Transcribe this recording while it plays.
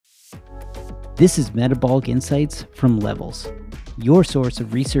This is Metabolic Insights from Levels, your source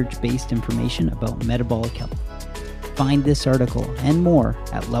of research-based information about metabolic health. Find this article and more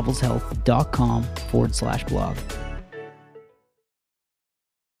at levelshealth.com/blog.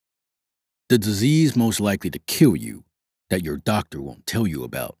 The disease most likely to kill you that your doctor won't tell you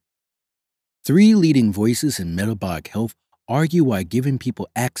about. 3 leading voices in metabolic health argue why giving people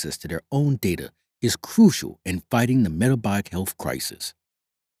access to their own data is crucial in fighting the metabolic health crisis.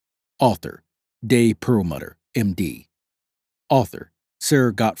 Author Dave Perlmutter, MD. Author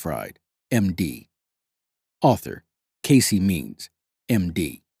Sarah Gottfried, MD. Author Casey Means,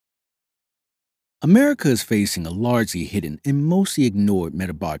 MD. America is facing a largely hidden and mostly ignored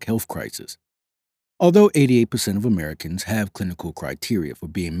metabolic health crisis. Although 88% of Americans have clinical criteria for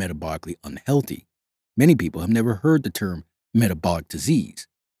being metabolically unhealthy, many people have never heard the term metabolic disease.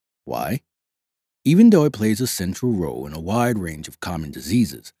 Why? Even though it plays a central role in a wide range of common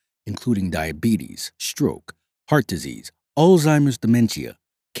diseases, including diabetes, stroke, heart disease, Alzheimer's dementia,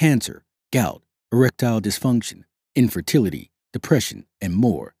 cancer, gout, erectile dysfunction, infertility, depression, and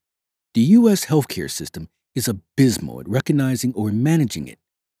more, the U.S. healthcare system is abysmal at recognizing or managing it.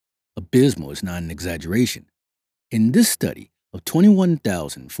 Abysmal is not an exaggeration. In this study of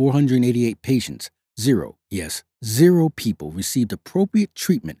 21,488 patients, zero people received appropriate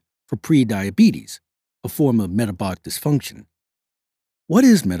treatment for prediabetes, a form of metabolic dysfunction. What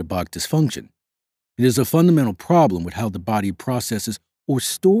is metabolic dysfunction? It is a fundamental problem with how the body processes or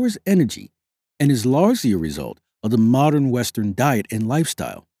stores energy and is largely a result of the modern Western diet and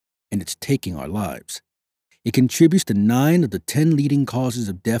lifestyle, and it's taking our lives. It contributes to 9 of the 10 leading causes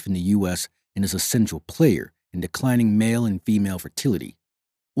of death in the U.S. and is a central player in declining male and female fertility.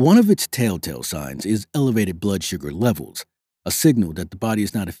 One of its telltale signs is elevated blood sugar levels, a signal that the body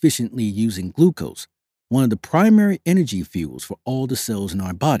is not efficiently using glucose, one of the primary energy fuels for all the cells in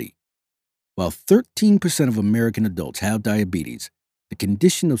our body. While 13% of American adults have diabetes, the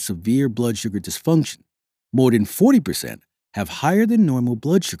condition of severe blood sugar dysfunction, more than 40% have higher than normal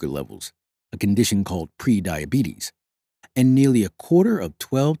blood sugar levels, a condition called prediabetes, and nearly a quarter of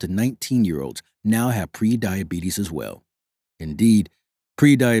 12 to 19-year-olds now have prediabetes as well. Indeed,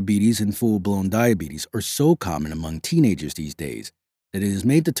 prediabetes and full-blown diabetes are so common among teenagers these days that it has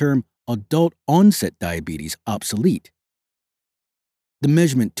made the term adult-onset diabetes obsolete. The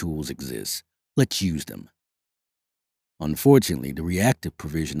measurement tools exist. Let's use them. Unfortunately, the reactive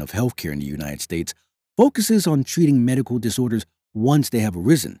provision of healthcare in the United States focuses on treating medical disorders once they have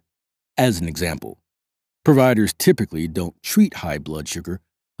arisen. As an example, providers typically don't treat high blood sugar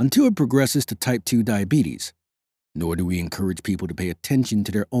until it progresses to type 2 diabetes, nor do we encourage people to pay attention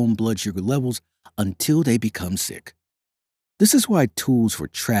to their own blood sugar levels until they become sick. This is why tools for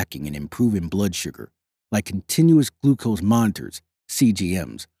tracking and improving blood sugar, like continuous glucose monitors,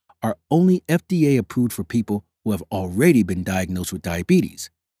 CGMs, are only FDA approved for people who have already been diagnosed with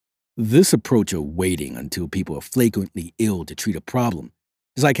diabetes. This approach of waiting until people are flagrantly ill to treat a problem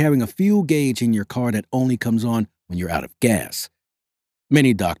is like having a fuel gauge in your car that only comes on when you're out of gas.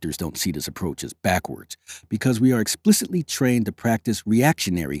 Many doctors don't see this approach as backwards because we are explicitly trained to practice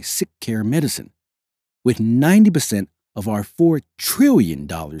reactionary sick care medicine. With 90% of our $4 trillion in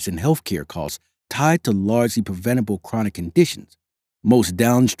healthcare costs tied to largely preventable chronic conditions, most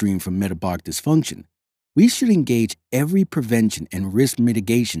downstream from metabolic dysfunction, we should engage every prevention and risk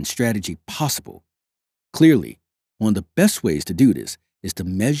mitigation strategy possible. Clearly, one of the best ways to do this is to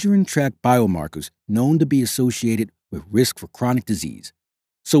measure and track biomarkers known to be associated with risk for chronic disease,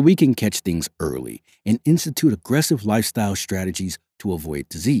 so we can catch things early and institute aggressive lifestyle strategies to avoid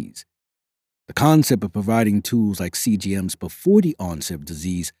disease. The concept of providing tools like CGMs before the onset of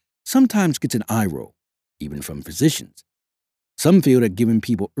disease sometimes gets an eye roll, even from physicians. Some feel that giving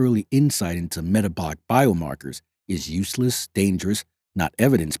people early insight into metabolic biomarkers is useless, dangerous, not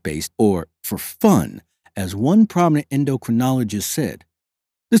evidence-based, or for fun, as one prominent endocrinologist said.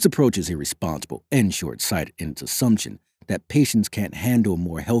 This approach is irresponsible and short-sighted in its assumption that patients can't handle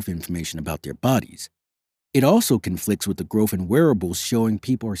more health information about their bodies. It also conflicts with the growth in wearables showing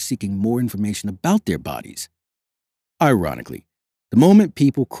people are seeking more information about their bodies. Ironically, the moment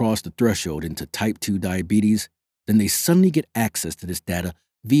people cross the threshold into type 2 diabetes, then they suddenly get access to this data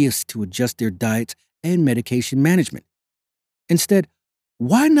to adjust their diets and medication management. Instead,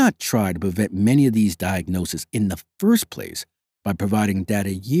 why not try to prevent many of these diagnoses in the first place by providing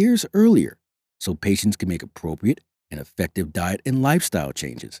data years earlier so patients can make appropriate and effective diet and lifestyle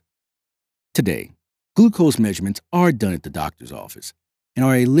changes? Today, glucose measurements are done at the doctor's office and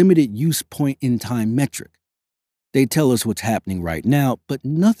are a limited use point-in-time metric. They tell us what's happening right now, but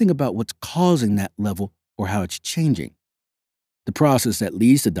nothing about what's causing that level or how it's changing. The process that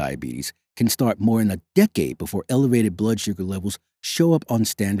leads to diabetes can start more than a decade before elevated blood sugar levels show up on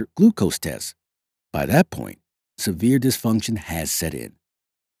standard glucose tests. By that point, severe dysfunction has set in.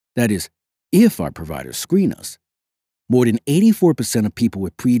 That is, if our providers screen us. More than 84% of people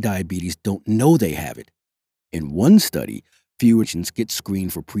with prediabetes don't know they have it. In one study, fewer patients get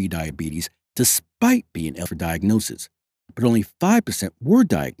screened for prediabetes despite being eligible for diagnosis, but only 5% were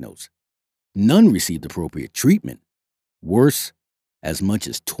diagnosed. None received appropriate treatment. Worse, as much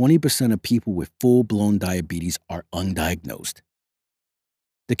as 20% of people with full-blown diabetes are undiagnosed.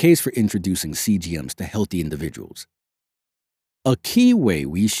 The case for introducing CGMs to healthy individuals. A key way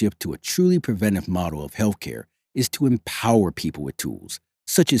we shift to a truly preventive model of healthcare is to empower people with tools,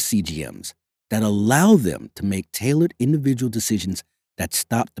 such as CGMs, that allow them to make tailored individual decisions that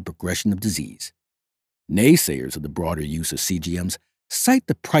stop the progression of disease. Naysayers of the broader use of CGMs cite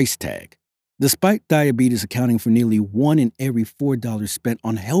the price tag. Despite diabetes accounting for nearly 1 in every $4 spent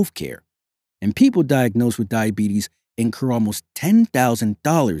on healthcare, and people diagnosed with diabetes incur almost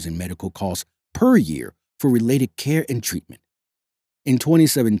 $10,000 in medical costs per year for related care and treatment. In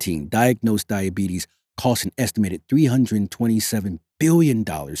 2017, diagnosed diabetes cost an estimated $327 billion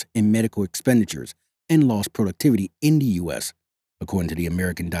in medical expenditures and lost productivity in the U.S., according to the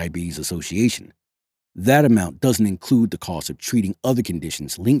American Diabetes Association. That amount doesn't include the cost of treating other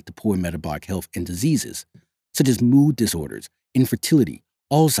conditions linked to poor metabolic health and diseases, such as mood disorders, infertility,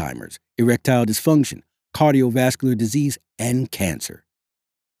 Alzheimer's, erectile dysfunction, cardiovascular disease, and cancer.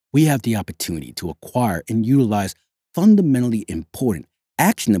 We have the opportunity to acquire and utilize fundamentally important,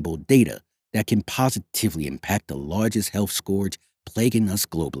 actionable data that can positively impact the largest health scourge plaguing us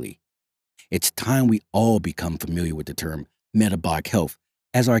globally. It's time we all become familiar with the term metabolic health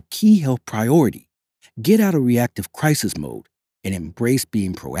as our key health priority. Get out of reactive crisis mode and embrace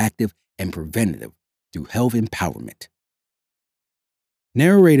being proactive and preventative through health empowerment.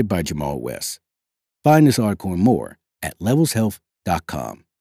 Narrated by Jamal West. Find this article and more at levelshealth.com.